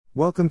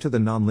Welcome to the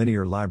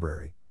Nonlinear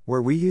Library,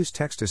 where we use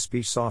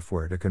text-to-speech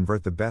software to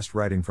convert the best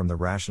writing from the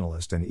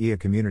Rationalist and EA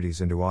communities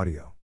into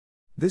audio.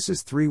 This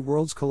is Three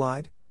Worlds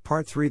Collide,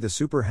 Part 3 The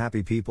Super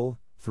Happy People,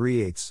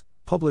 3/8,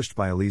 published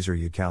by Eliezer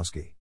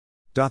Yudkowsky.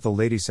 The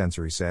lady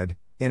sensory said,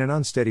 in an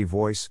unsteady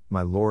voice,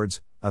 "My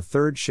lords, a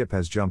third ship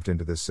has jumped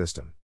into this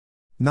system.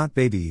 Not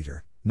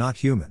Babyeater, not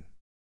human."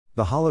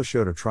 The holo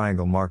showed a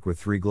triangle marked with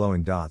 3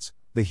 glowing dots,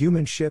 the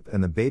human ship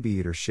and the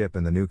Babyeater ship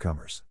and the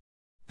newcomers.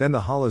 Then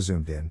the holo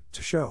zoomed in,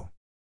 to show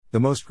the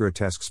most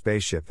grotesque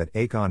spaceship that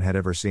Akon had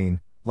ever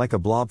seen, like a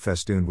blob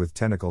festooned with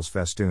tentacles,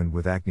 festooned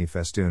with acne,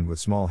 festooned with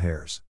small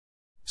hairs.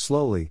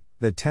 Slowly,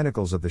 the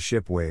tentacles of the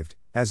ship waved,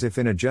 as if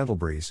in a gentle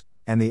breeze,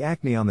 and the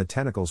acne on the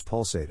tentacles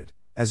pulsated,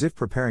 as if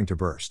preparing to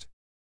burst.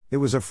 It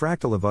was a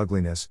fractal of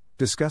ugliness,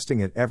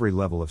 disgusting at every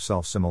level of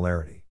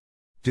self-similarity.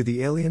 "Do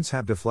the aliens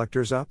have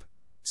deflectors up?"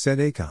 said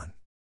Akon.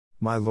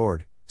 "My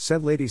lord,"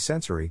 said Lady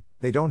Sensory,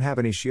 "they don't have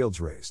any shields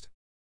raised.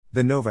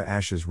 The Nova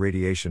Ash's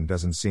radiation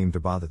doesn't seem to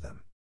bother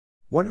them.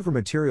 Whatever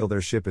material their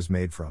ship is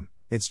made from,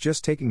 it's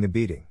just taking the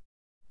beating."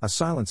 A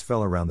silence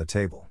fell around the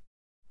table.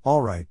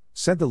 "All right,"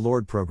 said the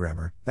Lord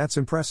Programmer, "that's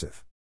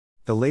impressive."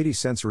 The Lady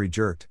Sensory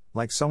jerked,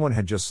 like someone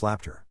had just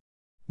slapped her.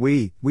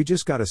 We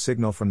just got a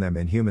signal from them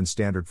in human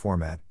standard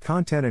format,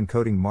 content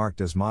encoding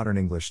marked as modern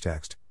English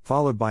text,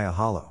 followed by a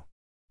holo."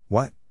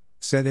 "What?"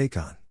 said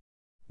Akon.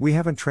 "We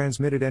haven't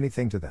transmitted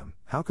anything to them,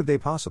 how could they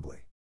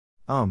possibly?"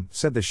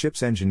 Said the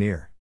ship's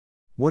engineer.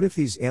 "What if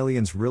these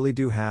aliens really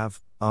do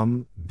have,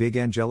 big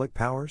angelic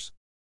powers?"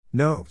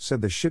 "No,"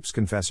 said the ship's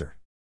confessor.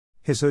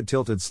 His hood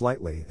tilted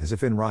slightly, as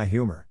if in wry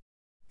humor.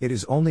 "It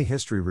is only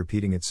history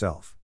repeating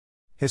itself."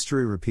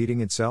 "History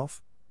repeating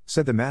itself?"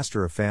 said the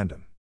Master of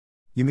Fandom.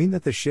 "You mean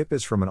that the ship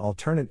is from an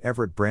alternate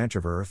Everett branch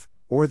of Earth,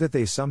 or that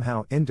they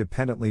somehow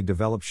independently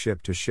developed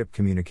ship-to-ship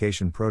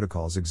communication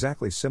protocols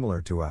exactly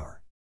similar to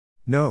our?"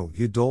 "No,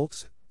 you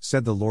dolt,"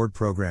 said the Lord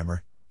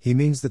Programmer. "He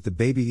means that the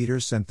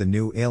Babyeaters sent the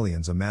new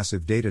aliens a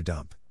massive data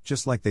dump,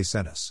 just like they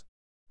sent us.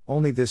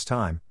 Only this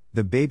time,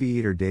 the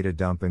Babyeater data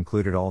dump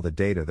included all the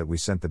data that we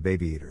sent the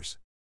Babyeaters.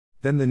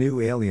 Then the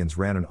new aliens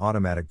ran an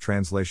automatic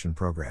translation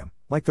program,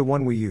 like the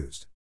one we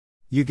used."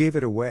 "You gave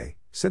it away,"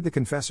 said the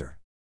Confessor.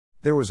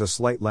 There was a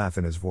slight laugh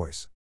in his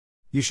voice.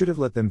 "You should have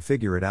let them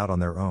figure it out on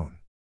their own.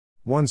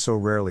 One so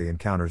rarely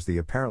encounters the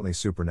apparently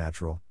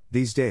supernatural,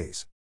 these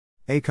days."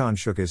 Akon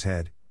shook his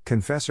head.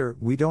 "Confessor,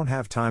 we don't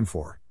have time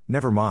for,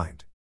 never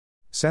mind.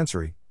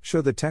 Sensory,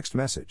 show the text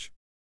message."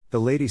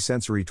 The Lady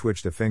Sensory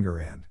twitched a finger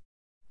and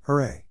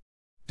 "HOORAY.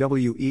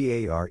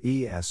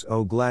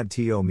 WEARESO glad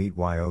to meet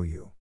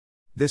you.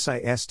 This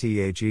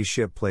ISTHE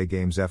ship play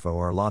games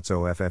FOR lots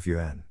o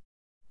FFUN.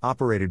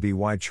 Operated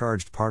by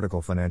charged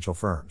particle financial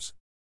firms.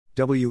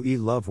 WE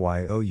love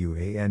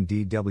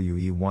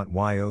YOUANDWE want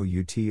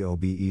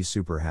YOUTOBE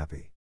super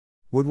happy.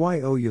 Would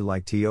YOU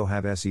like TO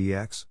have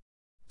SEX?"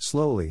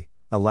 Slowly,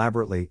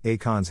 elaborately,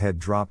 Akon's head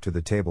dropped to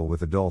the table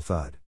with a dull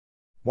thud.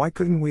 "Why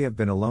couldn't we have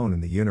been alone in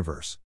the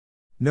universe?"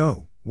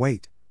 "No,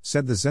 wait,"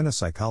 said the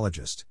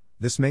Xenopsychologist,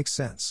 "this makes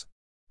sense."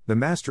 The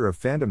Master of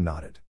Fandom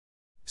nodded.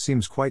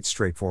 "Seems quite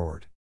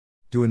straightforward."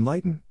 "To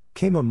enlighten,"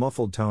 came a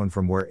muffled tone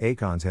from where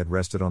Akon's head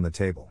rested on the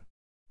table.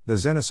 The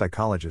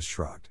Xenopsychologist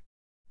shrugged.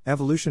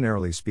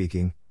 "Evolutionarily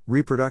speaking,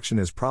 reproduction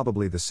is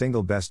probably the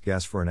single best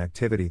guess for an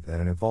activity that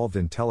an evolved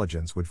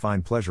intelligence would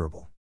find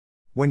pleasurable.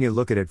 When you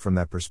look at it from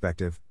that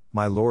perspective,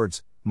 my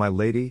lords, my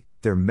lady,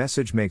 their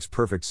message makes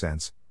perfect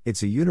sense.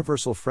 It's a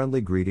universal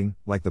friendly greeting,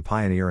 like the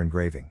pioneer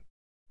engraving."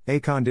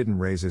 Akon didn't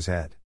raise his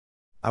head.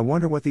 "I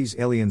wonder what these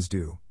aliens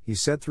do," he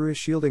said through his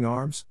shielding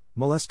arms.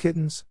 "Molest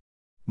kittens?"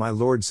 "My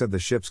lord," said the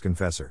ship's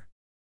confessor.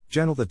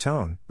 Gentle the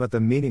tone, but the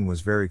meaning was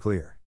very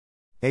clear.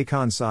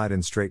 Akon sighed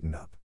and straightened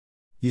up.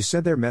 "You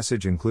said their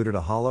message included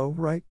a holo,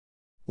 right?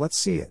 Let's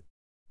see it."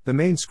 The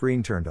main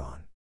screen turned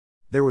on.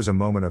 There was a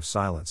moment of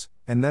silence,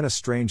 and then a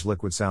strange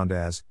liquid sound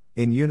as,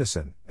 in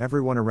unison,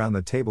 everyone around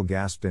the table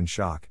gasped in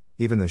shock,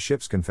 even the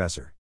ship's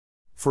confessor.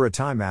 For a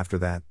time after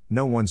that,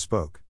 no one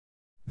spoke.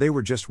 They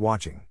were just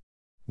watching.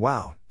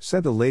 "Wow,"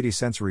 said the Lady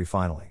Sensory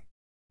finally.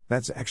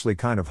 "That's actually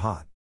kind of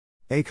hot."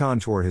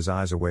 Akon tore his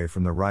eyes away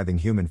from the writhing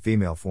human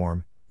female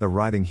form, the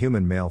writhing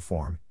human male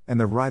form, and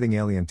the writhing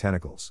alien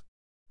tentacles.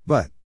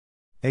 "But,"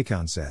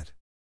 Akon said.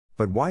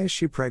 "But why is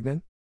she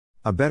pregnant?"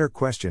 "A better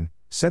question,"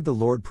 said the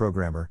Lord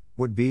Programmer,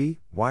 "would be,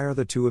 why are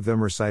the two of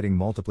them reciting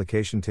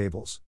multiplication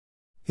tables?"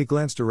 He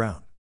glanced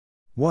around.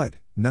 "What,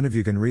 none of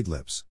you can read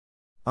lips?"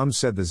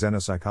 Said the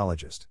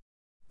Xenopsychologist.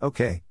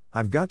 "Okay,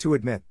 I've got to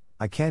admit,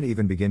 I can't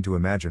even begin to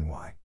imagine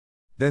why."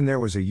 Then there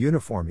was a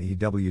uniform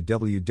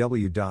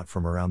EWWW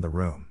from around the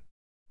room.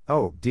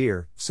 "Oh,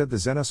 dear," said the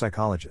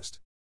Xenopsychologist.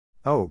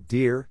 "Oh,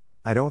 dear,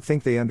 I don't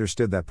think they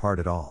understood that part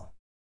at all."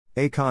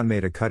 Akon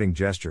made a cutting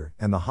gesture,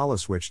 and the holo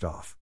switched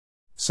off.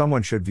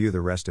 "Someone should view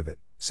the rest of it,"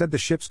 said the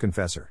ship's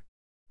confessor.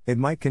 "It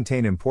might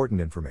contain important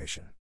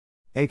information."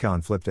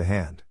 Akon flipped a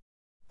hand.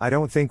 "I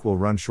don't think we'll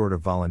run short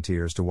of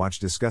volunteers to watch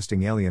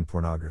disgusting alien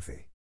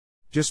pornography.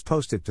 Just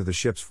post it to the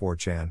ship's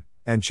 4chan,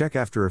 and check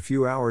after a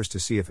few hours to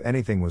see if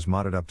anything was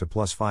modded up to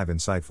 +5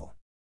 insightful.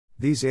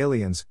 These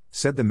aliens,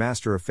 said the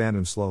Master of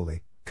Fandom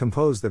slowly,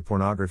 composed that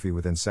pornography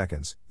within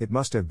seconds. It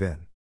must have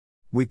been.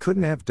 We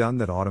couldn't have done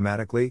that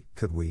automatically,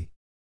 could we?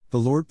 The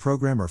Lord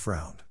Programmer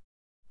frowned.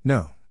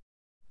 No.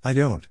 I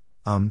don't,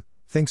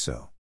 think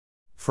so.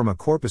 From a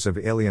corpus of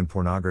alien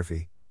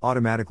pornography,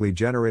 automatically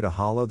generate a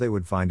holo they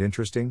would find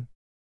interesting?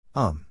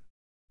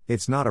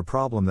 It's not a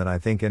problem that I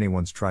think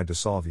anyone's tried to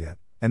solve yet,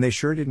 and they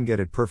sure didn't get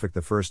it perfect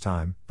the first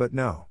time, but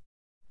no.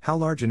 How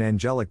large an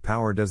angelic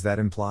power does that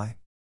imply?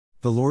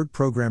 The Lord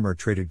Programmer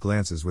traded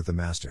glances with the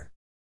Master.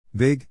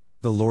 Big,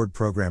 the Lord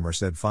Programmer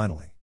said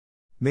finally.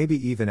 Maybe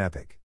even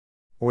epic.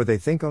 Or they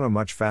think on a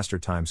much faster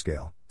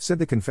timescale, said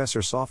the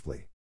Confessor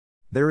softly.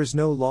 There is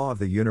no law of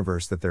the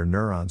universe that their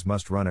neurons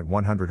must run at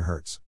 100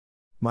 Hz.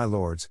 My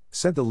lords,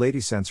 said the Lady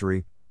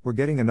Sensory, we're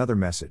getting another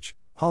message,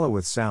 hollow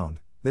with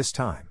sound, this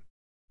time.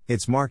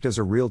 It's marked as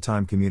a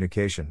real-time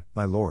communication,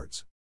 my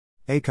lords.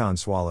 Akon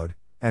swallowed,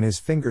 and his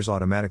fingers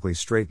automatically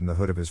straightened the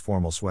hood of his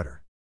formal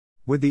sweater.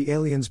 Would the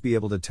aliens be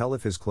able to tell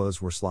if his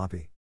clothes were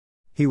sloppy?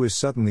 He was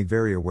suddenly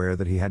very aware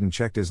that he hadn't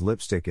checked his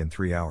lipstick in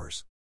 3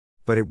 hours.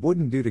 But it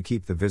wouldn't do to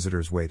keep the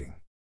visitors waiting.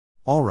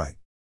 All right.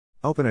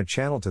 Open a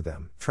channel to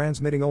them,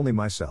 transmitting only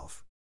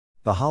myself.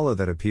 The holo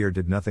that appeared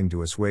did nothing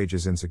to assuage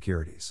his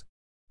insecurities.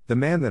 The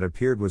man that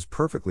appeared was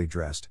perfectly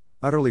dressed,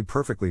 utterly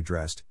perfectly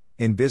dressed,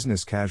 in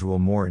business casual,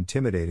 more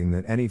intimidating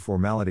than any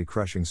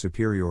formality-crushing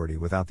superiority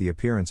without the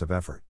appearance of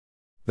effort.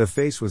 The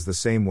face was the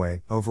same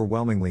way,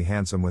 overwhelmingly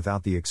handsome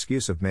without the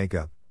excuse of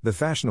makeup, the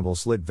fashionable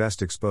slit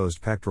vest exposed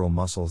pectoral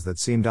muscles that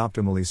seemed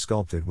optimally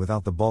sculpted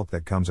without the bulk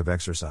that comes of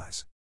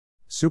exercise.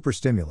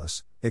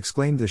 Superstimulus,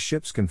 exclaimed the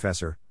ship's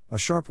Confessor, a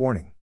sharp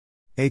warning.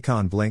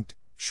 Akon blinked,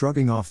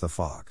 shrugging off the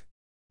fog.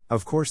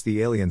 Of course the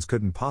aliens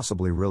couldn't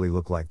possibly really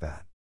look like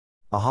that.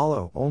 A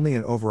holo, only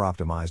an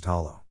over-optimized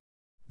holo.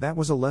 That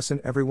was a lesson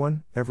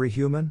everyone, every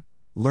human,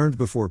 learned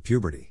before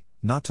puberty,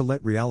 not to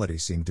let reality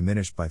seem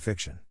diminished by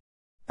fiction.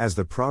 As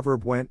the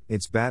proverb went,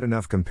 it's bad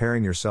enough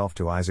comparing yourself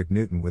to Isaac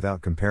Newton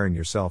without comparing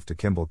yourself to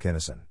Kimball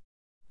Kinnison.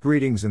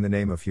 Greetings in the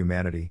name of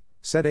humanity,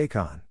 said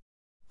Akon.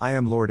 I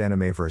am Lord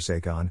Animaverse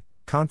Akon,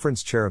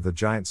 conference chair of the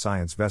giant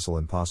science vessel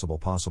Impossible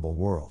Possible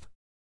World.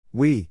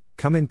 We,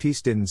 come in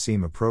peace didn't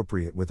seem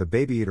appropriate with the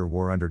Babyeater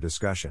war under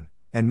discussion,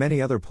 and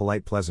many other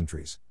polite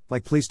pleasantries,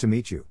 like pleased to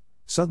meet you,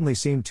 suddenly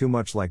seemed too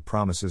much like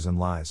promises and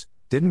lies,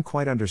 didn't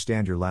quite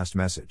understand your last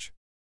message.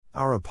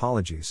 Our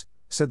apologies,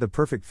 said the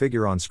perfect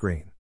figure on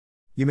screen.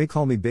 You may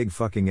call me Big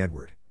Fucking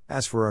Edward,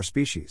 as for our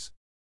species.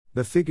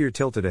 The figure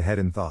tilted ahead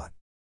in thought.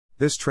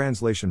 This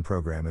translation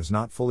program is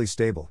not fully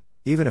stable,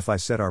 even if I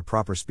said our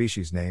proper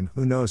species name,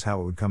 who knows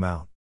how it would come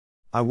out.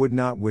 I would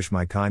not wish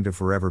my kind to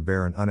forever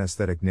bear an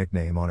unaesthetic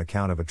nickname on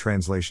account of a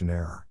translation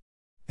error.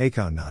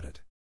 Akon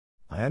nodded.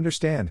 I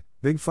understand,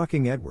 Big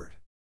Fucking Edward.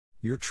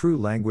 Your true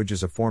language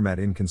is a format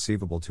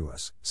inconceivable to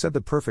us, said the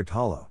perfect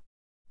holo.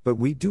 But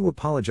we do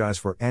apologize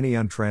for any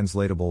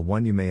untranslatable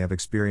one you may have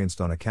experienced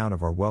on account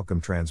of our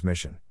welcome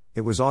transmission.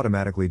 It was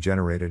automatically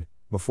generated,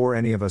 before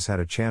any of us had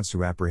a chance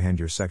to apprehend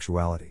your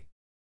sexuality.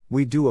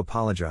 We do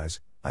apologize,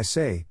 I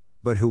say,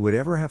 but who would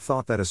ever have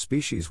thought that a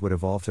species would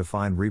evolve to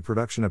find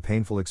reproduction a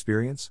painful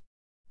experience?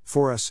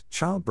 For us,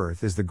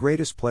 childbirth is the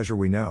greatest pleasure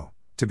we know,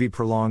 to be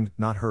prolonged,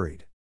 not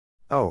hurried.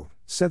 Oh,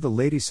 said the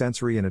Lady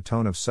Sensory in a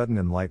tone of sudden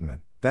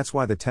enlightenment, that's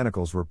why the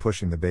tentacles were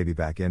pushing the baby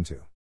back into.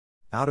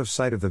 Out of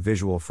sight of the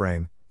visual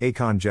frame,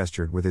 Akon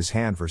gestured with his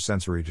hand for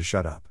Sensory to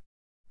shut up.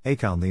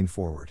 Akon leaned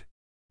forward.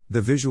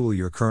 The visual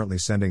you're currently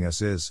sending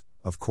us is,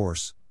 of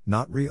course,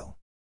 not real.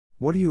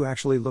 What do you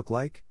actually look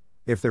like?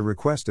 If the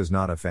request does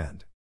not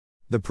offend.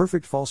 The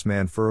perfect false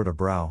man furrowed a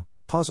brow,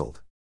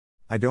 puzzled.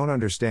 I don't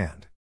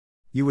understand.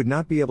 You would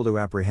not be able to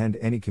apprehend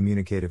any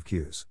communicative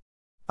cues.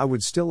 I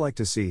would still like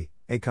to see,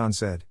 Akon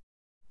said.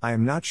 I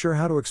am not sure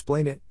how to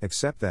explain it,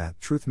 except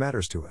that truth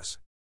matters to us.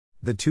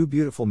 The too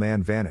beautiful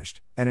man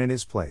vanished, and in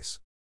his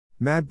place.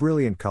 Mad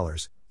brilliant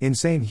colors,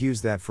 insane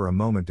hues that for a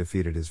moment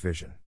defeated his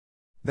vision.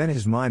 Then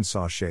his mind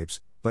saw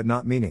shapes, but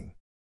not meaning.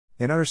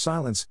 In utter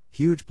silence,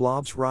 huge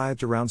blobs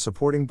writhed around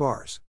supporting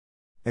bars.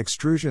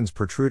 Extrusions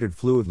protruded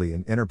fluidly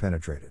and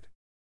interpenetrated.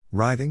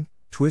 Writhing,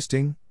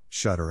 twisting,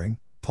 shuddering,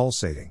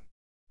 pulsating.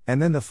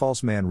 And then the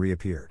false man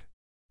reappeared.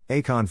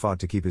 Akon fought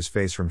to keep his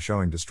face from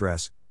showing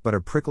distress, but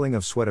a prickling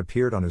of sweat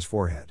appeared on his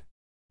forehead.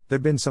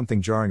 There'd been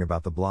something jarring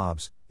about the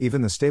blobs,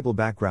 even the stable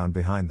background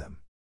behind them.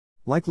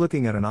 Like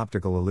looking at an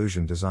optical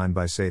illusion designed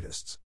by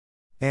sadists.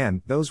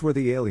 And, those were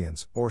the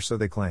aliens, or so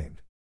they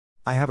claimed.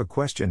 I have a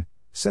question,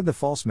 said the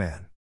false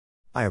man.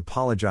 I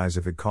apologize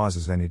if it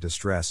causes any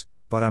distress,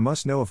 but I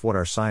must know if what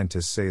our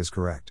scientists say is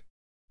correct.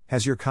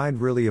 Has your kind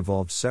really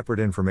evolved separate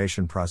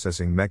information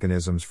processing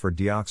mechanisms for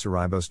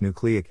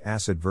deoxyribonucleic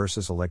acid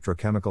versus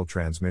electrochemical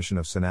transmission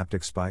of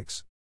synaptic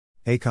spikes?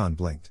 Akon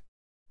blinked.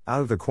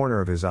 Out of the corner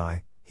of his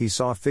eye, he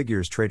saw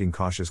figures trading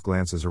cautious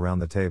glances around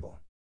the table.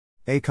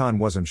 Akon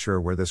wasn't sure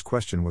where this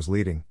question was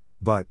leading,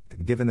 but,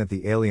 given that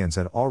the aliens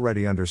had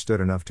already understood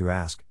enough to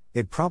ask,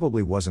 it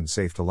probably wasn't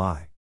safe to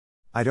lie.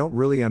 I don't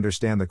really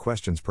understand the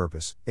question's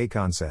purpose,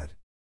 Akon said.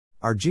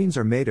 Our genes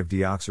are made of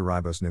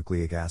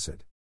deoxyribonucleic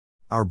acid.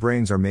 Our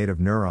brains are made of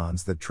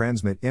neurons that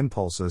transmit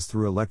impulses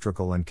through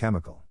electrical and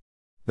chemical.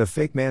 The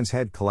fake man's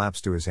head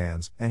collapsed to his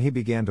hands, and he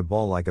began to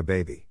bawl like a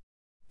baby.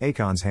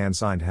 Akon's hand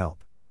signed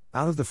help.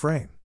 Out of the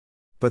frame.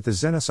 But the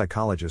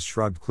Xenopsychologist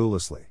shrugged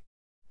cluelessly.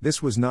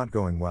 This was not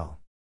going well.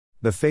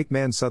 The fake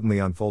man suddenly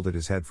unfolded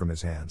his head from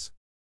his hands.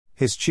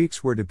 His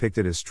cheeks were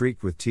depicted as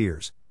streaked with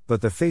tears,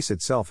 but the face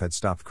itself had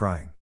stopped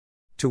crying.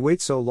 To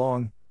wait so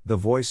long, the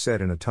voice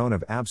said in a tone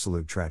of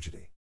absolute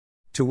tragedy.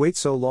 To wait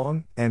so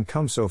long, and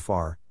come so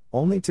far,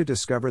 only to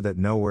discover that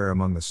nowhere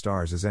among the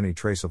stars is any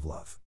trace of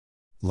love.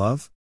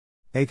 Love?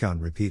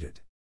 Akon repeated.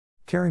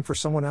 Caring for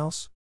someone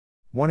else?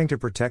 Wanting to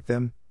protect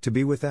them, to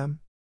be with them?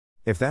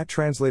 If that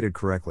translated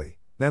correctly,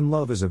 then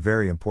love is a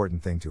very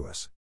important thing to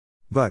us.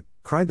 But,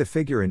 cried the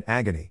figure in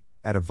agony,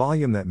 at a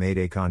volume that made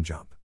Akon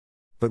jump.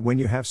 But when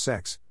you have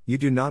sex, you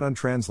do not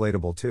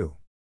untranslatable too.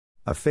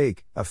 A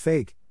fake,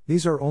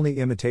 these are only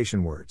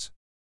imitation words.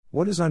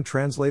 What is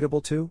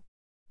untranslatable to?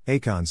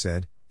 Akon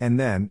said, and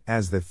then,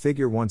 as the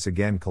figure once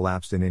again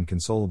collapsed in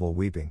inconsolable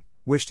weeping,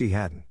 wished he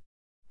hadn't.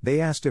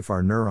 They asked if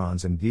our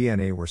neurons and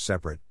DNA were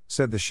separate,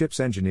 said the ship's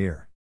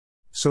engineer.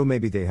 So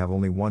maybe they have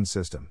only one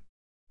system.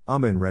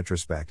 In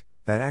retrospect,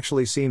 that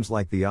actually seems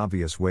like the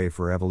obvious way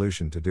for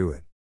evolution to do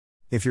it.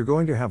 If you're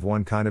going to have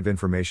one kind of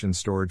information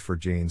storage for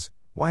genes,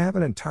 why have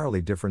an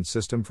entirely different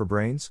system for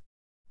brains?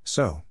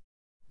 So,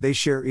 they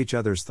share each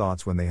other's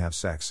thoughts when they have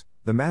sex,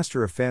 the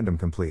Master of Fandom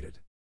completed.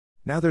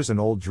 Now there's an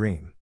old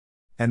dream.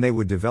 And they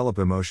would develop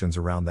emotions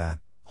around that,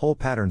 whole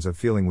patterns of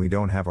feeling we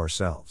don't have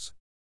ourselves.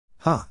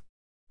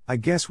 I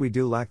guess we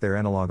do lack their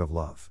analog of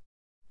love.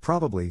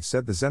 Probably,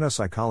 said the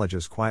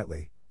Xenopsychologist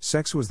quietly,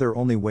 sex was their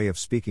only way of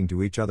speaking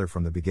to each other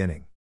from the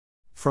beginning.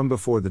 From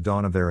before the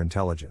dawn of their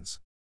intelligence.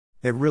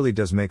 It really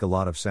does make a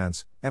lot of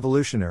sense,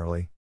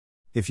 evolutionarily.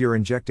 If you're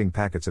injecting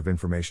packets of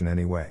information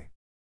anyway.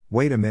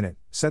 Wait a minute,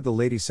 said the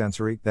lady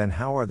sensory, then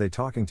how are they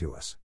talking to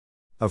us?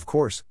 Of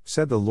course,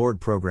 said the Lord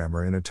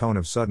Programmer in a tone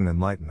of sudden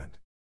enlightenment.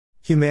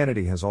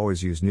 Humanity has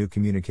always used new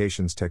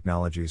communications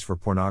technologies for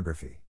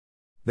pornography.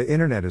 The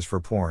internet is for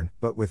porn,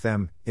 but with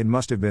them, it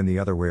must have been the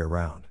other way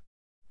around.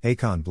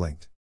 Akon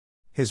blinked.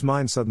 His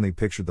mind suddenly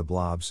pictured the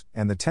blobs,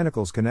 and the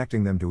tentacles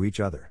connecting them to each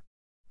other.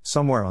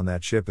 Somewhere on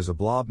that ship is a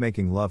blob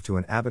making love to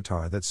an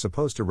avatar that's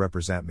supposed to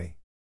represent me.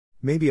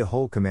 Maybe a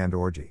whole command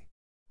orgy.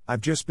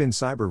 I've just been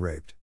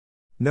cyber-raped.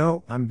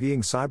 No, I'm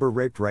being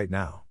cyber-raped right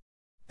now.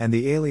 And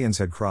the aliens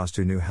had crossed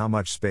who knew how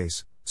much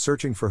space,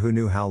 searching for who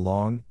knew how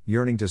long,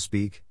 yearning to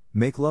speak,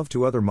 make love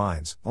to other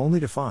minds, only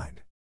to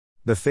find.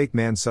 The fake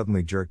man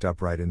suddenly jerked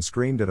upright and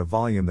screamed at a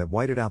volume that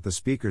whited out the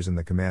speakers in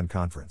the command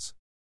conference.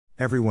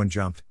 Everyone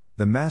jumped.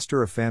 The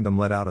Master of Fandom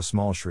let out a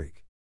small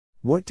shriek.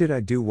 What did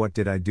I do? What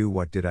did I do?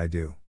 What did I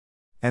do?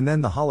 And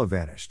then the holo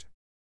vanished.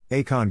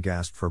 Akon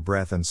gasped for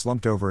breath and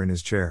slumped over in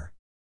his chair.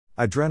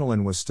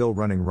 Adrenaline was still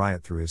running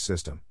riot through his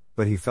system,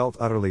 but he felt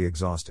utterly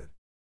exhausted.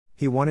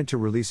 He wanted to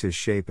release his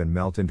shape and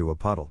melt into a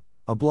puddle,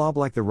 a blob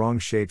like the wrong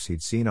shapes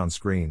he'd seen on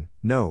screen.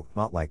 No,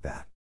 not like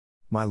that.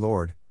 My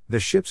lord, the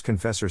ship's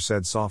confessor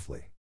said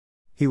softly.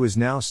 He was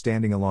now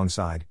standing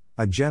alongside,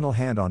 a gentle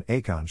hand on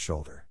Akon's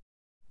shoulder.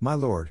 My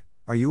lord,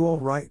 are you all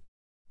right?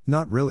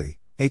 Not really,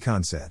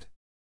 Akon said.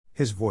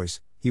 His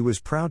voice, he was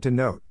proud to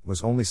note,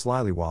 was only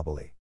slyly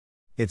wobbly.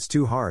 It's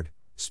too hard,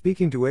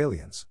 speaking to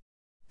aliens.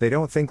 They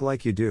don't think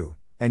like you do,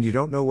 and you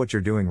don't know what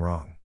you're doing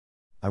wrong.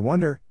 I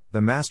wonder,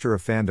 the Master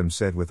of Fandom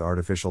said with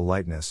artificial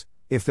lightness,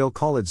 if they'll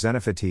call it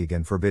xenofatigue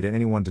and forbid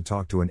anyone to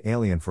talk to an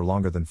alien for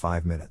longer than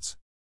 5 minutes.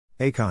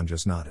 Akon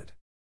just nodded.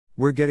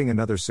 We're getting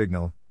another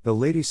signal, the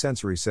lady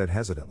sensory said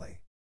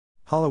hesitantly.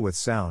 Holo with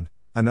sound,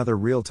 another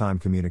real-time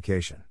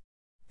communication.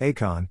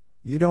 Akon,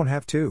 you don't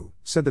have to,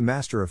 said the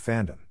Master of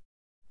Fandom.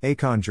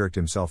 Akon jerked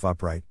himself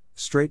upright,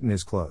 straightened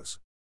his clothes.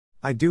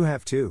 I do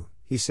have to,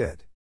 he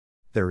said.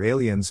 They're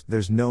aliens,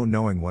 there's no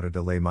knowing what a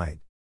delay might.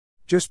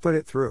 Just put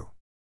it through.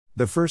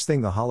 The first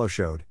thing the holo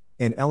showed,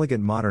 in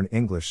elegant modern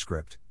English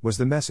script, was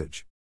the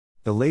message.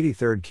 The Lady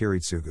Third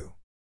Kiritsugu.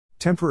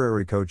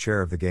 Temporary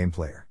co-chair of the game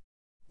player.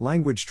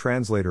 Language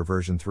Translator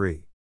version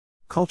 3.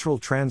 Cultural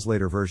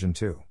Translator version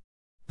 2.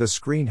 The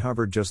screen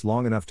hovered just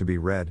long enough to be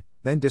read,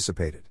 then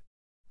dissipated.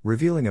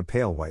 Revealing a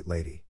pale white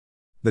lady.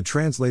 The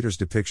translator's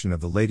depiction of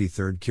the Lady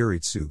Third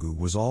Kiritsugu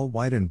was all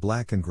white and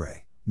black and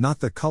gray, not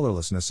the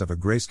colorlessness of a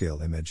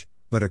grayscale image,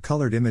 but a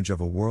colored image of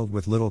a world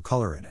with little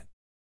color in it.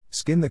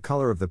 Skin the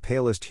color of the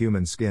palest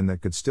human skin that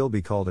could still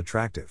be called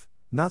attractive,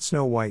 not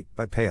snow white,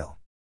 but pale.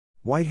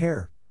 White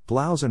hair,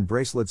 blouse and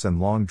bracelets and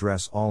long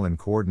dress all in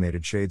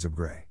coordinated shades of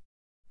gray.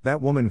 That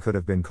woman could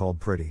have been called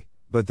pretty,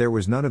 but there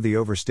was none of the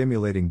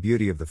overstimulating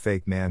beauty of the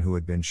fake man who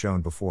had been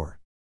shown before.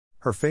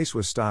 Her face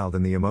was styled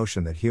in the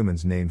emotion that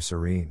humans name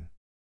serene.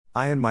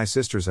 I and my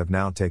sisters have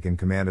now taken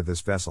command of this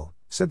vessel,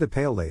 said the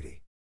pale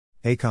lady.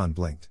 Akon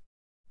blinked.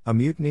 A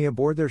mutiny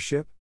aboard their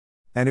ship?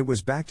 And it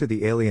was back to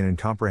the alien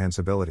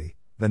incomprehensibility,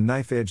 the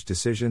knife-edge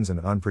decisions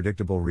and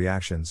unpredictable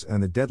reactions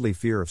and the deadly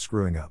fear of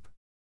screwing up.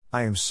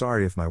 I am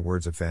sorry if my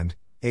words offend,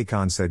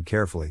 Akon said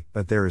carefully,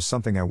 but there is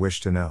something I wish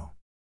to know.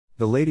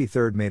 The Lady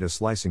Third made a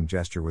slicing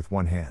gesture with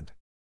one hand.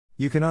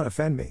 You cannot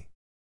offend me.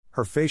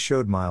 Her face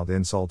showed mild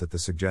insult at the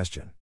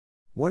suggestion.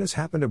 What has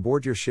happened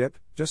aboard your ship,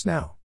 just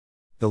now?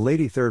 The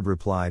Lady Third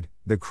replied,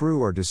 the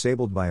crew are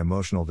disabled by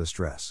emotional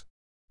distress.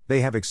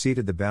 They have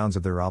exceeded the bounds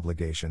of their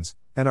obligations,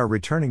 and are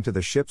returning to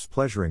the ship's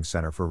pleasuring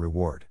center for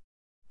reward.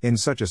 In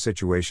such a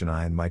situation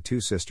I and my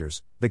two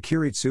sisters, the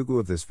Kiritsugu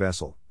of this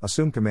vessel,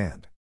 assume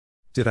command.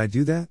 Did I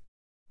do that?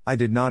 I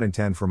did not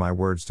intend for my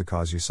words to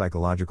cause you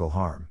psychological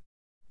harm.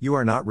 You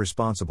are not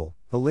responsible,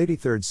 the Lady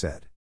Third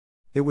said.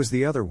 It was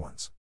the other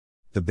ones.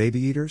 The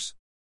Babyeaters?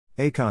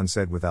 Akon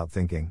said without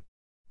thinking.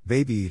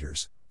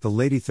 Babyeaters, the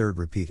Lady Third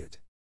repeated.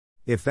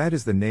 If that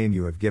is the name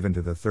you have given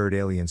to the third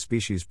alien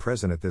species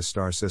present at this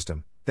star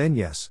system, then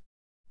yes.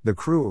 The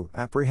crew,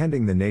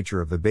 apprehending the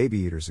nature of the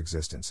Babyeaters'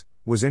 existence,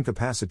 was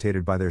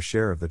incapacitated by their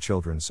share of the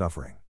children's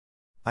suffering.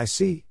 I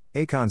see,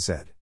 Akon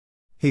said.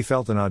 He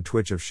felt an odd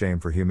twitch of shame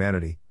for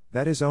humanity,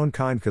 that his own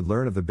kind could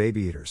learn of the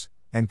Babyeaters,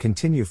 and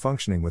continue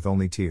functioning with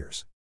only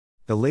tears.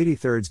 The Lady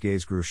Third's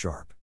gaze grew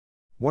sharp.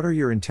 What are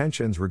your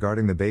intentions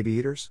regarding the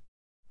Babyeaters?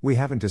 We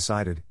haven't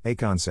decided,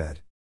 Akon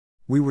said.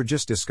 We were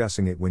just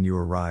discussing it when you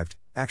arrived,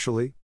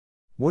 actually.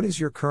 What is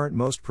your current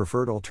most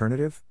preferred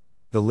alternative?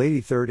 The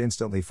Lady Third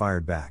instantly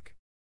fired back.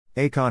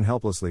 Akon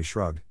helplessly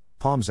shrugged,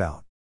 palms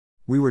out.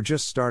 We were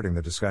just starting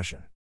the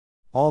discussion.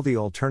 All the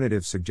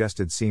alternatives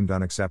suggested seemed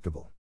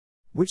unacceptable.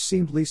 Which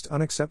seemed least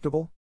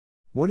unacceptable?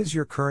 What is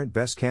your current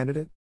best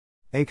candidate?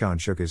 Akon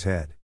shook his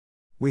head.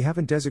 We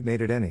haven't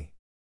designated any.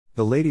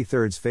 The Lady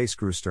Third's face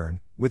grew stern,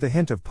 with a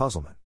hint of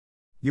puzzlement.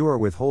 You are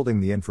withholding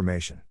the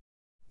information.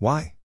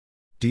 Why?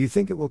 Do you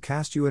think it will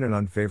cast you in an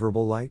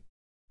unfavorable light?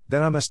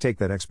 Then I must take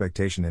that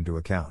expectation into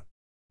account.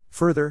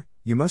 Further,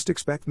 you must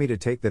expect me to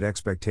take that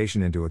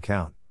expectation into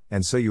account,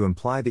 and so you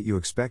imply that you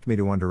expect me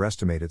to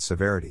underestimate its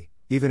severity,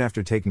 even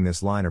after taking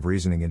this line of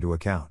reasoning into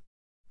account.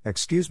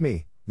 Excuse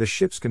me, the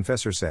ship's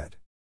confessor said.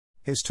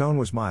 His tone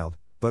was mild,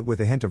 but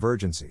with a hint of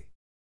urgency.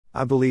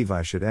 I believe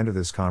I should enter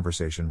this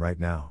conversation right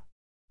now.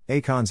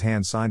 Akon's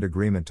hand signed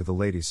agreement to the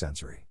Lady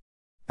Sensory.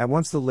 At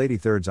once the Lady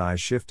Third's eyes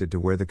shifted to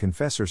where the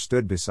confessor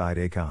stood beside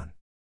Akon.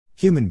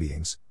 Human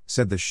beings,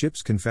 said the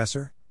ship's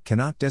confessor,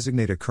 cannot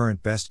designate a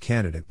current best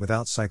candidate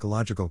without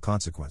psychological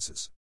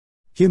consequences.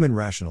 Human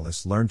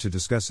rationalists learn to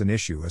discuss an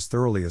issue as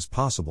thoroughly as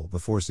possible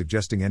before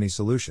suggesting any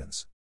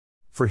solutions.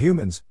 For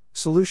humans,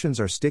 solutions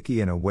are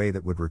sticky in a way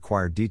that would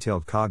require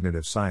detailed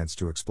cognitive science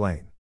to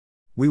explain.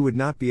 We would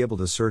not be able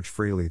to search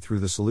freely through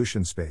the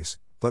solution space,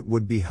 but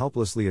would be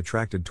helplessly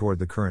attracted toward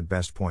the current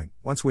best point,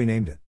 once we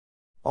named it.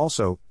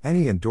 Also,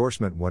 any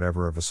endorsement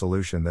whatever of a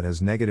solution that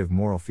has negative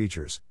moral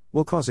features,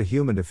 will cause a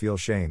human to feel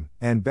shame,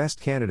 and best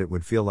candidate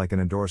would feel like an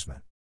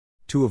endorsement.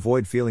 To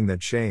avoid feeling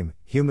that shame,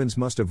 humans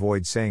must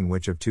avoid saying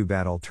which of two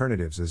bad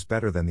alternatives is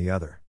better than the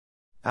other.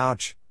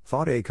 Ouch,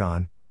 thought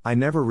Akon, I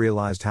never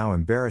realized how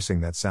embarrassing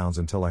that sounds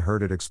until I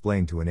heard it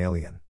explained to an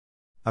alien.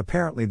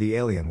 Apparently the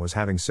alien was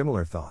having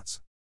similar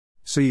thoughts.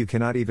 So you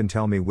cannot even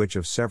tell me which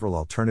of several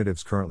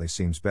alternatives currently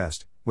seems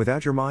best,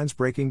 without your minds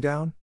breaking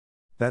down?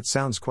 That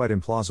sounds quite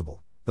implausible,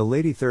 the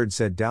Lady Third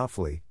said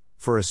doubtfully,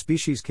 for a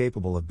species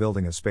capable of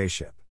building a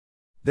spaceship.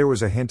 There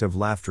was a hint of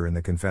laughter in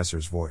the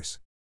confessor's voice.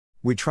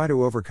 We try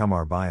to overcome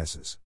our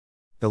biases.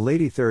 The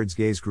Lady Third's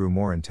gaze grew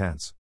more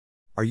intense.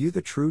 Are you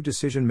the true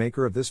decision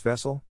maker of this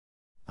vessel?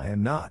 I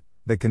am not,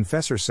 the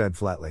confessor said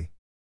flatly.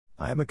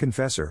 I am a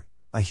confessor,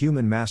 a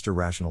human master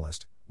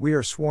rationalist. We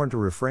are sworn to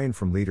refrain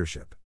from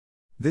leadership.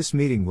 This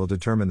meeting will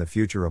determine the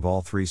future of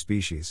all three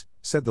species,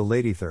 said the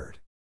Lady Third.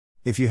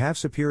 If you have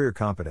superior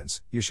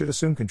competence, you should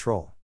assume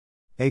control.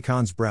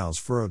 Akon's brows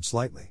furrowed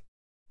slightly.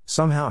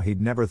 Somehow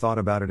he'd never thought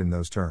about it in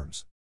those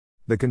terms.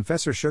 The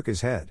confessor shook his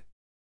head.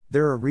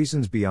 There are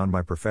reasons beyond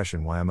my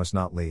profession why I must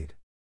not lead.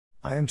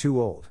 I am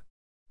too old.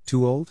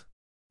 Too old?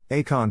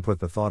 Akon put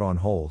the thought on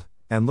hold,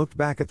 and looked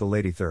back at the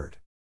Lady Third.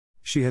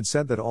 She had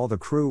said that all the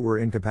crew were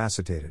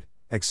incapacitated,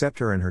 except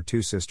her and her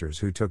two sisters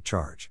who took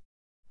charge.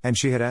 And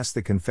she had asked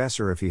the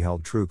confessor if he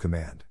held true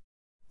command.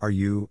 Are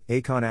you,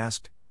 Akon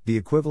asked, the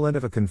equivalent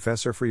of a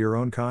confessor for your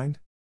own kind?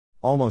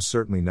 Almost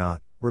certainly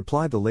not,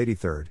 replied the Lady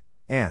Third,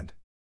 and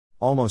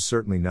almost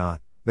certainly not,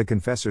 the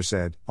confessor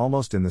said,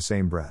 almost in the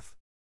same breath.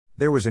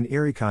 There was an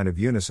eerie kind of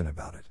unison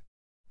about it.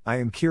 I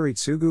am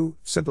Kiritsugu,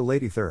 said the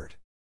Lady Third.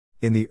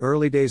 In the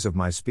early days of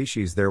my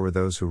species there were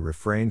those who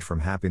refrained from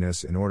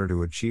happiness in order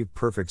to achieve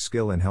perfect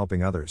skill in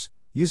helping others,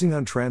 using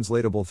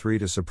untranslatable 3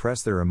 to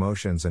suppress their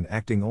emotions and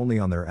acting only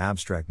on their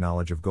abstract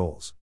knowledge of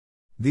goals.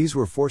 These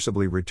were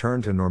forcibly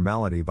returned to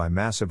normality by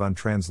massive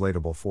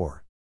untranslatable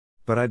 4.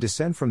 But I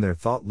descend from their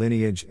thought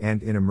lineage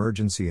and in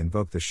emergency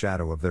invoke the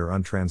shadow of their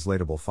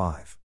untranslatable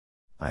 5.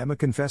 I am a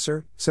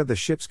confessor, said the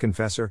ship's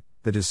confessor,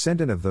 the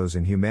descendant of those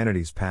in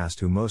humanity's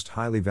past who most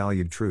highly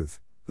valued truth,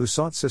 who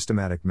sought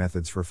systematic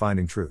methods for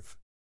finding truth.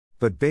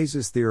 But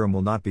Bayes' theorem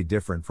will not be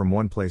different from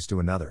one place to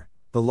another.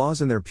 The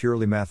laws in their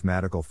purely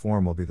mathematical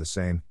form will be the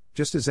same,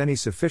 just as any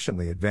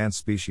sufficiently advanced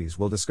species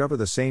will discover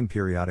the same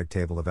periodic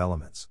table of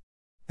elements.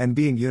 And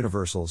being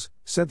universals,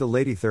 said the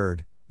Lady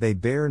Third, they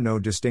bear no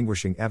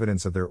distinguishing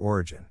evidence of their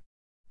origin.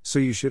 So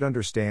you should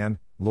understand,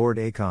 Lord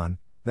Akon,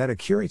 that a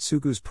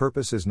Kiritsugu's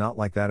purpose is not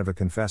like that of a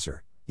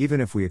confessor, even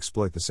if we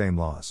exploit the same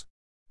laws.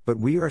 But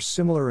we are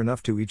similar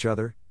enough to each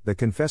other, the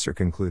Confessor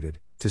concluded,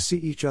 to see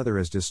each other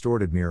as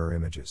distorted mirror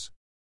images.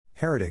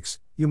 Heretics,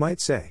 you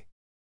might say.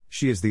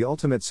 She is the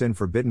ultimate sin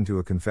forbidden to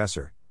a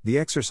confessor, the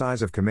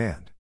exercise of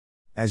command.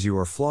 As you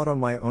are flawed on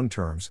my own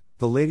terms,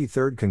 the lady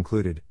third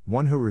concluded,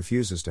 one who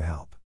refuses to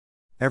help.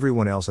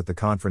 Everyone else at the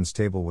conference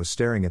table was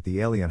staring at the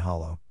alien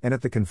holo, and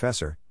at the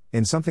confessor,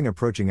 in something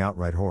approaching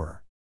outright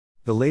horror.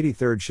 The lady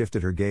third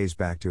shifted her gaze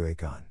back to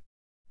Akon.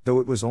 Though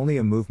it was only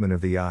a movement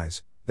of the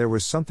eyes, there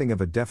was something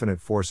of a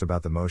definite force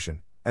about the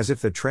motion, as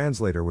if the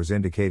translator was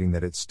indicating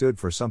that it stood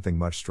for something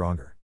much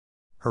stronger.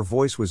 Her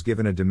voice was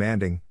given a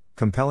demanding,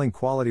 compelling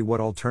quality. What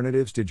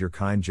alternatives did your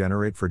kind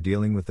generate for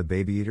dealing with the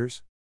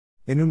Babyeaters?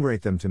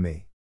 Enumerate them to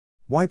me.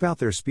 Wipe out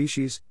their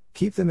species,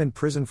 keep them in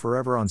prison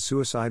forever on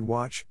suicide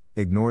watch,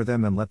 ignore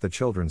them and let the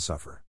children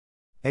suffer.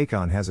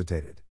 Akon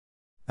hesitated.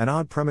 An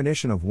odd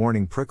premonition of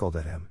warning prickled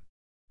at him.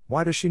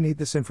 Why does she need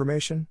this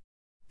information?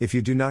 If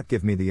you do not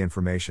give me the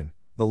information,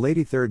 the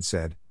lady third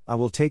said, I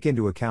will take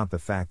into account the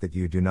fact that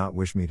you do not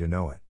wish me to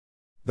know it.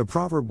 The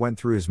proverb went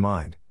through his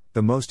mind,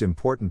 the most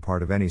important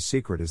part of any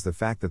secret is the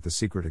fact that the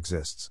secret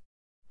exists.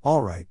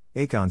 All right,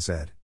 Akon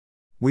said.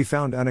 We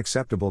found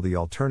unacceptable the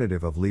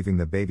alternative of leaving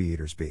the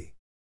Babyeaters be.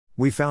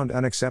 We found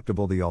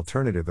unacceptable the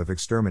alternative of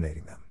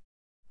exterminating them.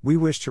 We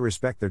wish to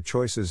respect their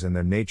choices and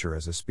their nature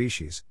as a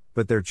species,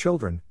 but their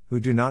children, who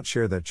do not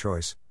share that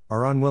choice,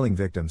 are unwilling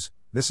victims.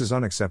 This is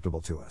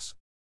unacceptable to us.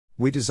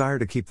 We desire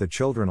to keep the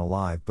children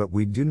alive, but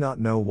we do not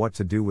know what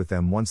to do with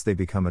them once they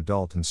become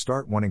adult and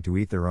start wanting to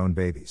eat their own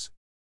babies.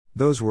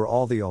 Those were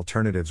all the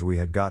alternatives we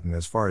had gotten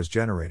as far as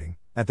generating,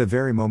 at the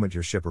very moment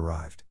your ship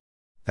arrived.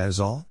 That is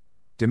all?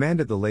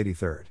 Demanded the lady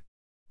third.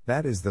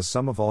 That is the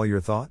sum of all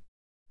your thought?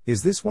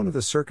 Is this one of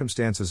the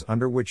circumstances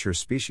under which your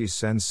species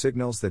sends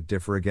signals that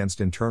differ against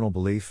internal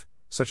belief,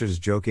 such as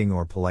joking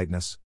or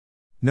politeness?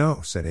 No,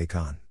 said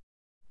Akon.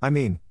 I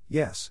mean,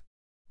 yes.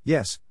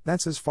 Yes,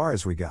 that's as far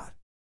as we got.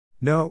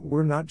 No,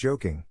 we're not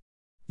joking.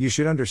 You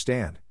should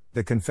understand,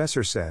 the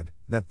Confessor said,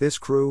 that this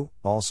crew,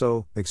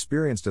 also,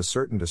 experienced a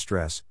certain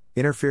distress,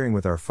 interfering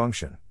with our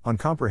function, on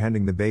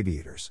comprehending the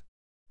Babyeaters.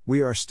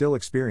 We are still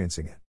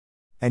experiencing it.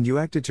 And you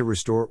acted to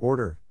restore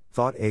order,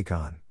 thought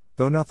Akon,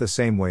 though not the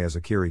same way as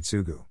a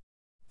Kiritsugu.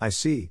 I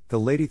see, the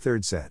lady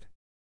third said.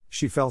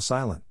 She fell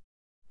silent.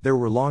 There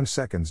were long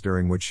seconds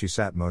during which she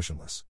sat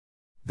motionless.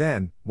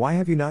 Then, why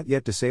have you not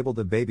yet disabled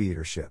the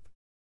Babyeater ship?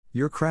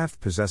 Your craft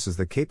possesses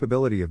the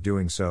capability of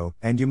doing so,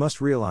 and you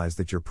must realize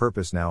that your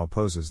purpose now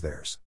opposes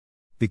theirs.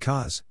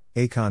 Because,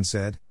 Akon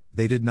said,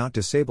 they did not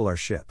disable our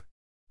ship.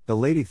 The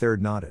lady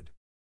third nodded.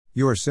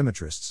 You are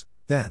symmetrists,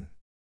 then.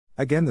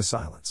 Again the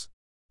silence.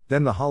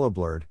 Then the holo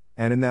blurred,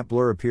 and in that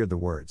blur appeared the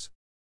words.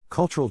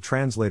 Cultural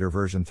Translator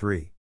version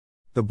 3.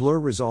 The blur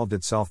resolved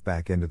itself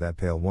back into that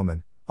pale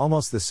woman,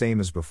 almost the same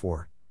as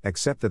before,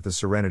 except that the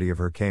serenity of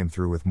her came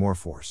through with more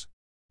force.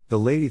 The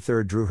lady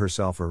third drew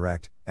herself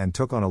erect, and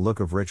took on a look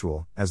of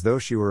ritual, as though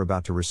she were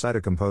about to recite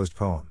a composed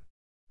poem.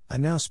 I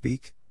now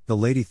speak, the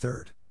lady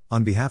third,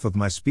 on behalf of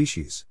my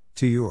species,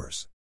 to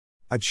yours.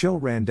 A chill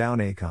ran down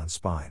Akon's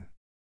spine.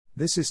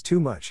 This is too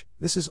much,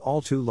 this is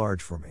all too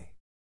large for me.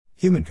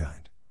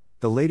 Humankind.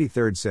 The lady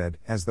third said,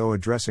 as though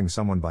addressing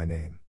someone by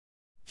name.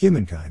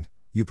 Humankind,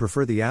 you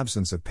prefer the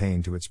absence of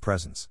pain to its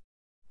presence.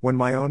 When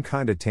my own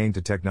kind attained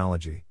to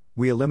technology,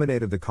 we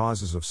eliminated the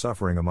causes of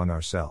suffering among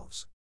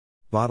ourselves.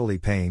 Bodily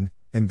pain,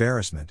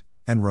 embarrassment,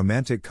 and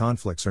romantic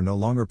conflicts are no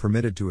longer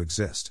permitted to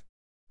exist.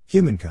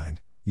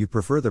 Humankind, you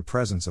prefer the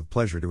presence of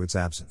pleasure to its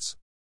absence.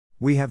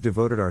 We have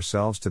devoted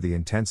ourselves to the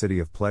intensity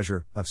of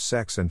pleasure, of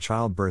sex and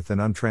childbirth and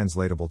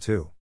untranslatable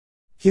too.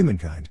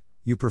 Humankind,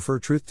 you prefer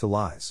truth to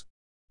lies.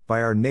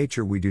 By our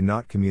nature we do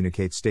not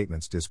communicate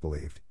statements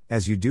disbelieved,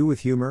 as you do with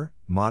humor,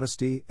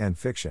 modesty, and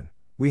fiction.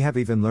 We have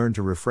even learned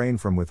to refrain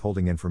from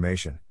withholding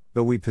information,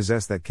 though we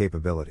possess that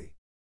capability.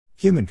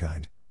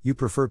 Humankind, you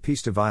prefer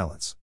peace to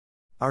violence.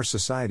 Our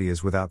society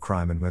is without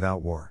crime and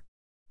without war.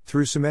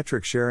 Through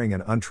symmetric sharing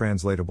and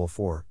untranslatable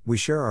for, we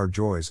share our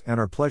joys and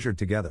are pleasured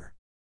together.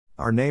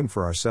 Our name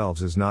for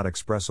ourselves is not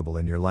expressible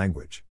in your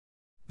language.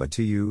 But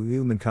to you,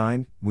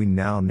 humankind, we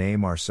now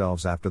name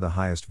ourselves after the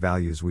highest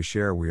values we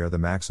share. We are the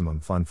maximum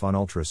fun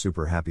ultra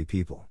super happy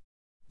people.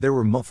 There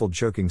were muffled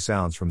choking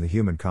sounds from the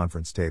human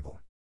conference table.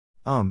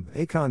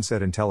 Akon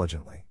said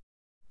intelligently.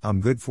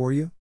 Good for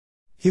you?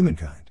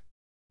 Humankind.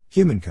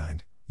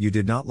 Humankind, you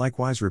did not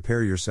likewise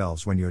repair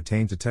yourselves when you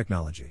attained to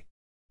technology.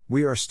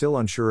 We are still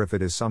unsure if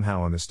it is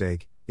somehow a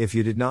mistake, if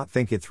you did not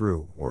think it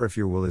through, or if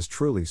your will is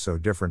truly so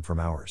different from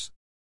ours.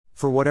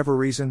 For whatever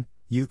reason,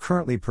 you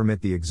currently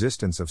permit the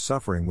existence of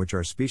suffering which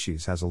our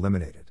species has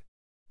eliminated.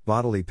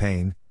 Bodily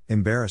pain,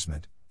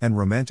 embarrassment, and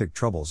romantic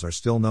troubles are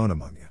still known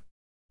among you.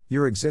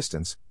 Your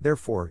existence,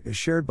 therefore, is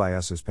shared by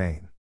us as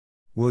pain.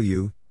 Will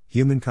you,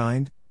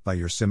 humankind, by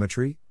your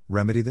symmetry,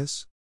 remedy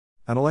this?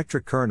 An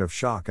electric current of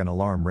shock and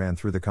alarm ran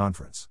through the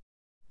conference.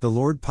 The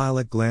Lord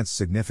Pilot glanced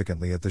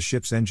significantly at the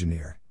ship's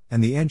engineer,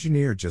 and the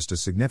engineer just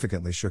as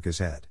significantly shook his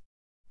head.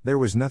 There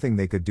was nothing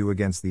they could do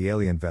against the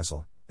alien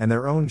vessel, and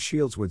their own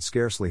shields would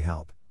scarcely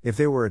help, if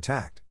they were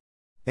attacked?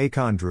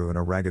 Akon drew in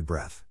a ragged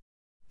breath.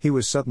 He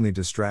was suddenly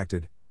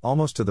distracted,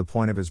 almost to the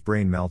point of his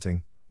brain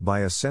melting,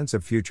 by a sense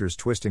of futures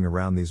twisting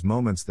around these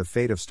moments, the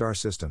fate of star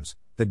systems,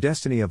 the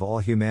destiny of all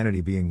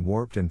humanity being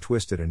warped and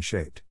twisted and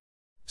shaped.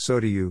 So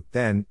do you,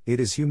 then, it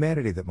is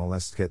humanity that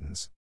molests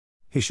kittens.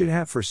 He should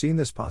have foreseen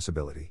this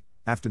possibility,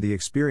 after the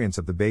experience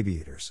of the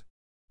Babyeaters.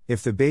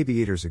 If the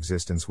Babyeaters'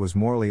 existence was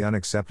morally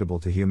unacceptable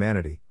to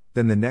humanity,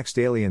 then the next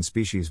alien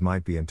species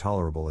might be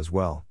intolerable as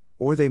well,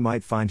 or they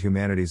might find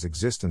humanity's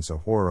existence a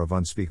horror of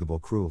unspeakable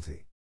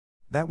cruelty.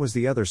 That was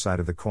the other side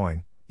of the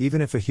coin,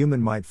 even if a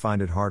human might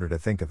find it harder to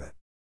think of it.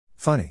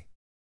 Funny.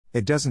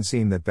 It doesn't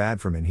seem that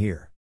bad from in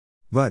here.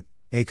 But,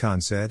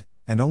 Akon said,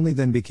 and only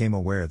then became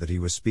aware that he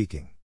was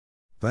speaking.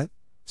 But,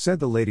 said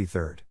the lady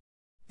third.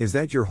 Is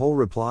that your whole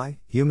reply,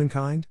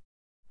 humankind?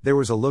 There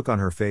was a look on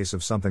her face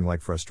of something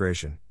like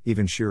frustration,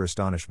 even sheer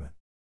astonishment.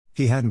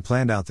 He hadn't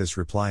planned out this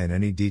reply in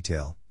any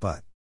detail,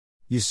 but.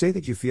 You say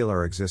that you feel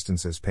our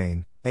existence as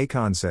pain,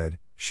 Akon said,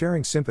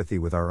 sharing sympathy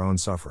with our own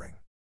suffering.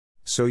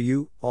 So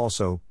you,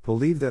 also,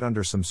 believe that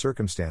under some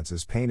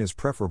circumstances pain is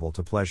preferable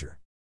to pleasure.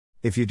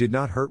 If you did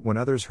not hurt when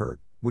others hurt,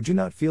 would you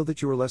not feel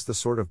that you were less the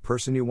sort of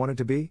person you wanted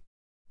to be?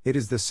 It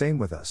is the same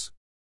with us.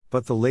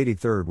 But the lady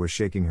third was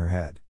shaking her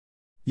head.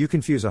 You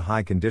confuse a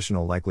high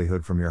conditional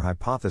likelihood from your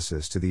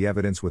hypothesis to the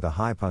evidence with a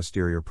high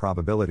posterior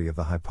probability of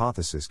the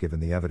hypothesis given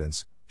the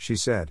evidence, she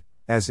said,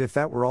 as if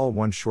that were all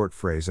one short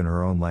phrase in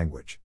her own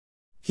language.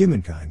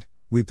 Humankind,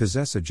 we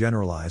possess a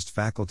generalized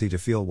faculty to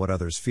feel what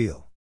others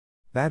feel.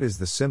 That is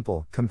the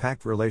simple,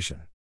 compact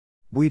relation.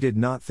 We did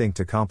not think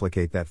to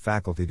complicate that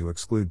faculty to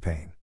exclude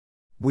pain.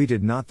 We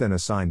did not then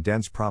assign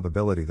dense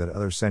probability that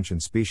other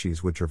sentient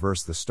species would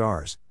traverse the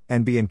stars,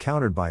 and be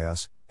encountered by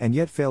us, and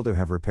yet fail to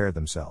have repaired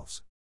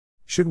themselves.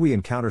 Should we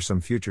encounter some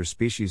future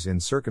species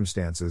in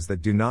circumstances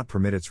that do not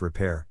permit its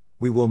repair,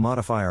 we will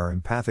modify our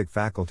empathic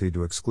faculty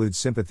to exclude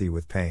sympathy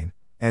with pain,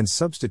 and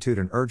substitute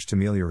an urge to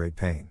ameliorate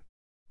pain.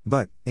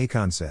 But,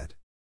 Akon said.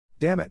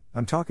 Damn it,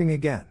 I'm talking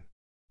again.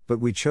 But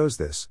we chose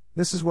this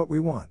is what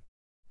we want.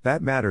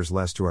 That matters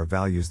less to our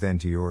values than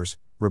to yours,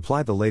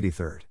 replied the lady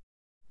third.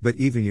 But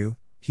even you,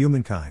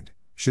 humankind,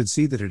 should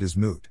see that it is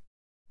moot.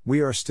 We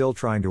are still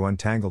trying to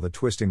untangle the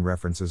twisting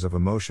references of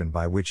emotion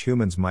by which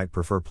humans might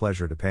prefer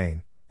pleasure to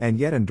pain, and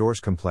yet endorse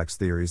complex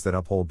theories that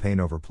uphold pain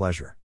over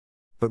pleasure.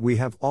 But we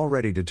have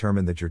already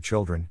determined that your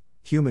children,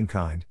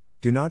 humankind,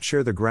 do not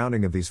share the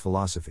grounding of these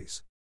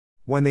philosophies.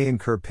 When they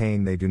incur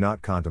pain, they do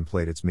not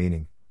contemplate its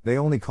meaning, they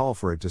only call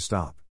for it to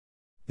stop.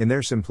 In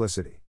their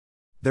simplicity.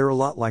 They're a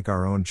lot like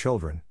our own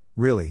children,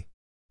 really.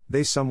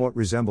 They somewhat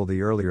resemble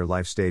the earlier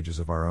life stages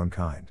of our own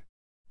kind.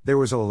 There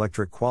was an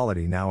electric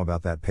quality now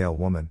about that pale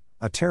woman,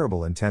 a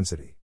terrible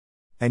intensity.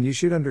 And you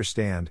should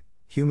understand,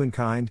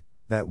 humankind,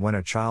 that when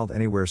a child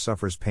anywhere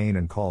suffers pain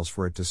and calls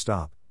for it to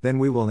stop, then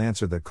we will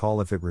answer that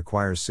call if it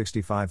requires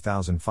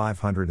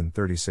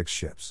 65,536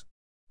 ships.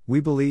 We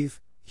believe,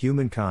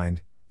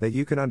 humankind, that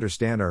you can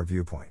understand our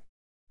viewpoint.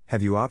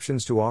 Have you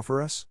options to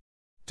offer us?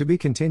 To be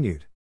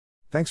continued.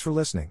 Thanks for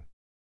listening.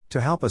 To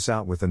help us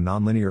out with the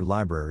Nonlinear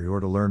Library or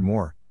to learn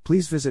more,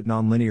 please visit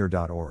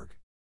nonlinear.org.